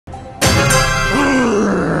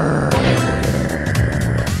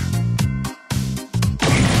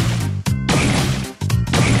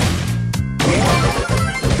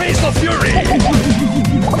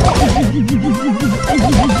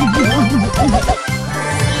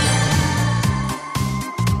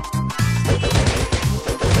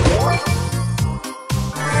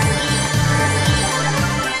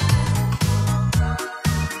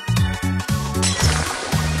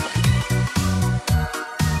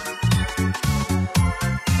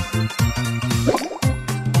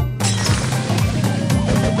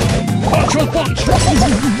punch!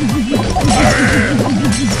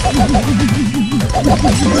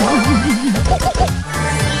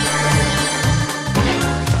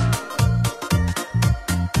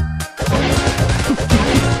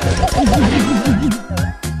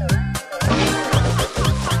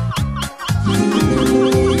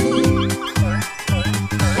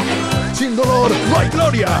 Sin dolor no hay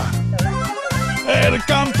gloria. ¡El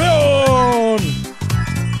campeón!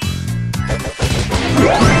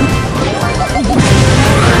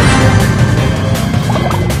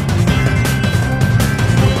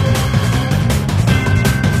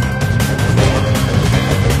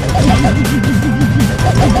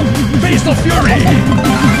 Face of Fury!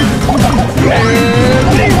 ¡El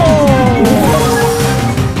primo!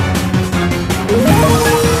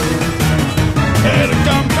 ¡El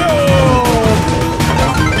campeón!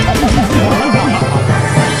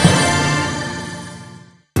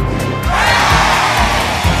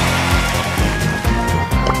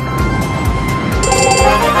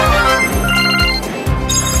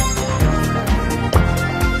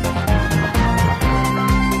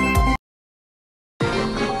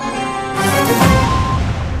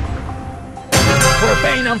 For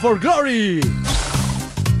pain and for glory!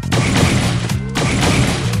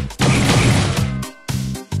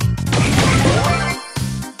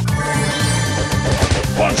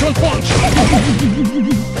 Punch on punch!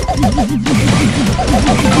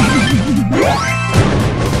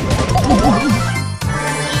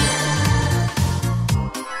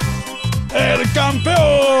 ¡El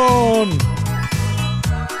campeón!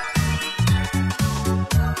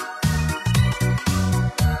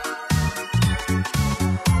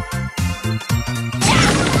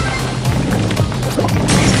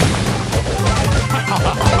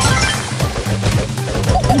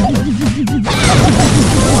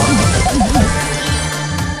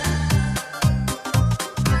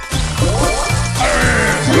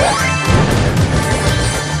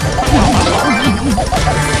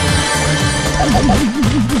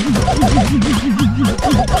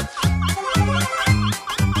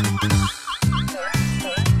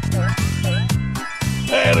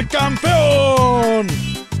 ¡El campeón!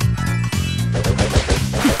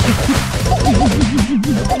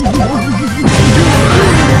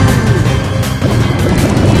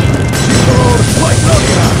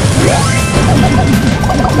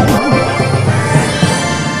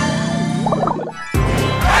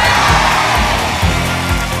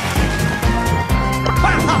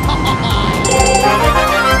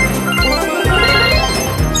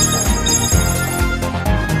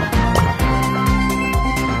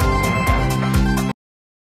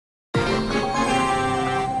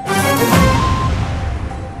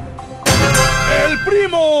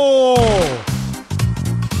 ¡Primo!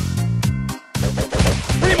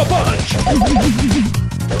 ¡Primo punch!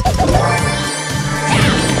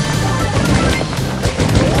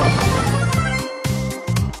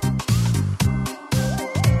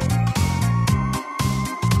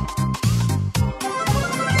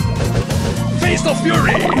 Face of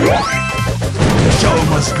Fury! The show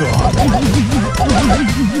must go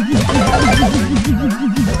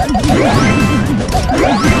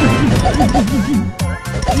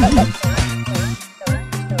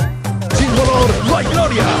Sin dolor no hay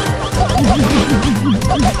gloria.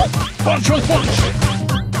 Punch on punch.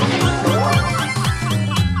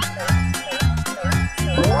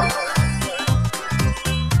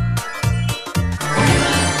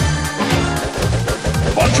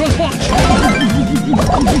 Punch on punch.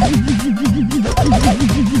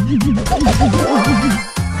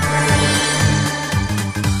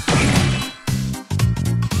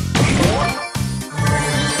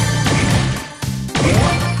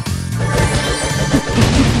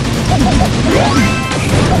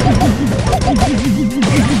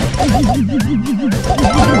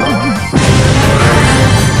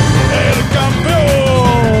 ¡El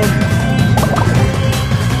campeón!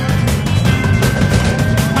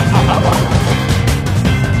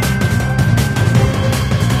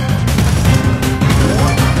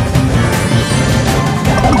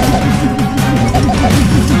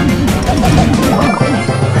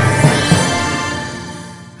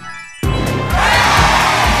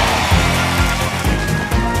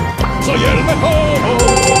 ¡Soy el mejor!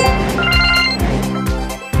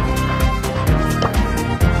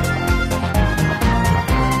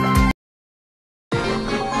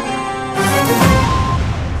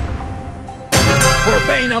 For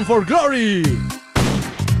pain and for glory!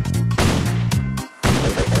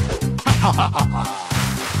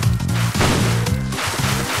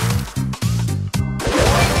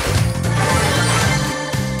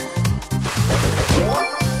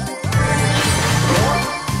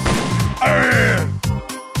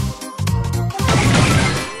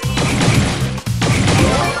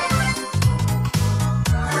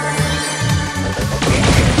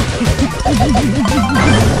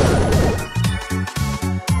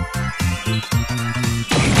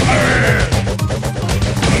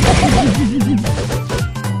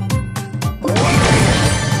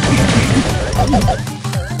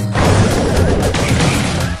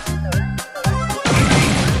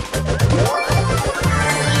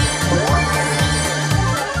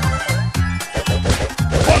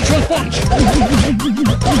 Punch!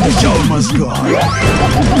 The show must go on.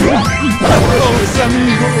 ¡Vamos,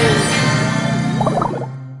 amigo!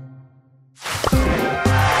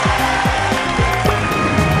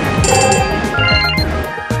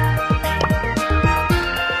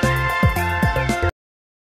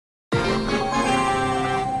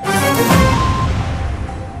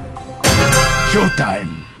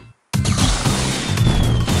 Showtime.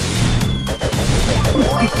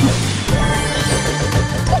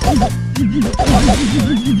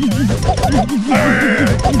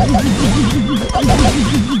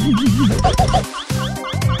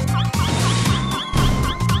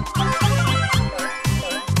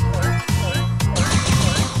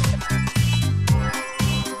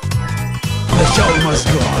 The show must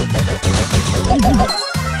go on.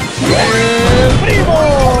 ¡El primo!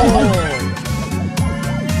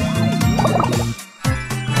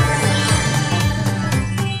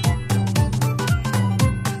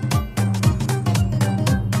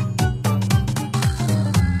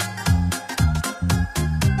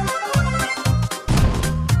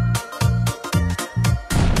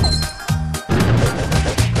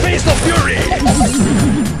 Fist of Fury!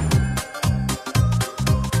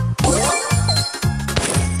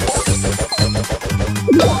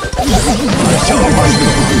 The show must go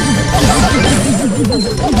on.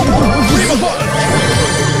 Primo Punch!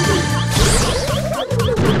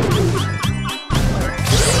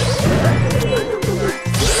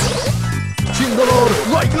 Sin dolor,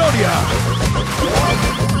 no hay gloria.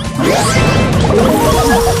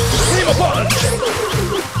 Primo Punch!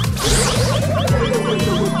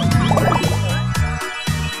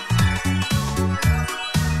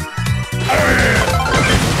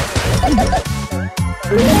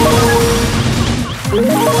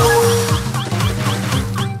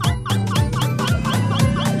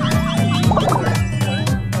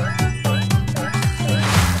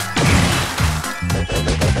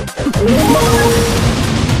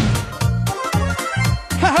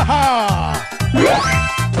 Ha ha ha!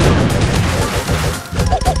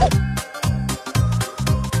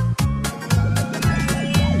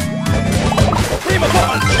 Primo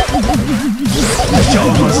Punch! The show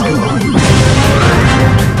must go on.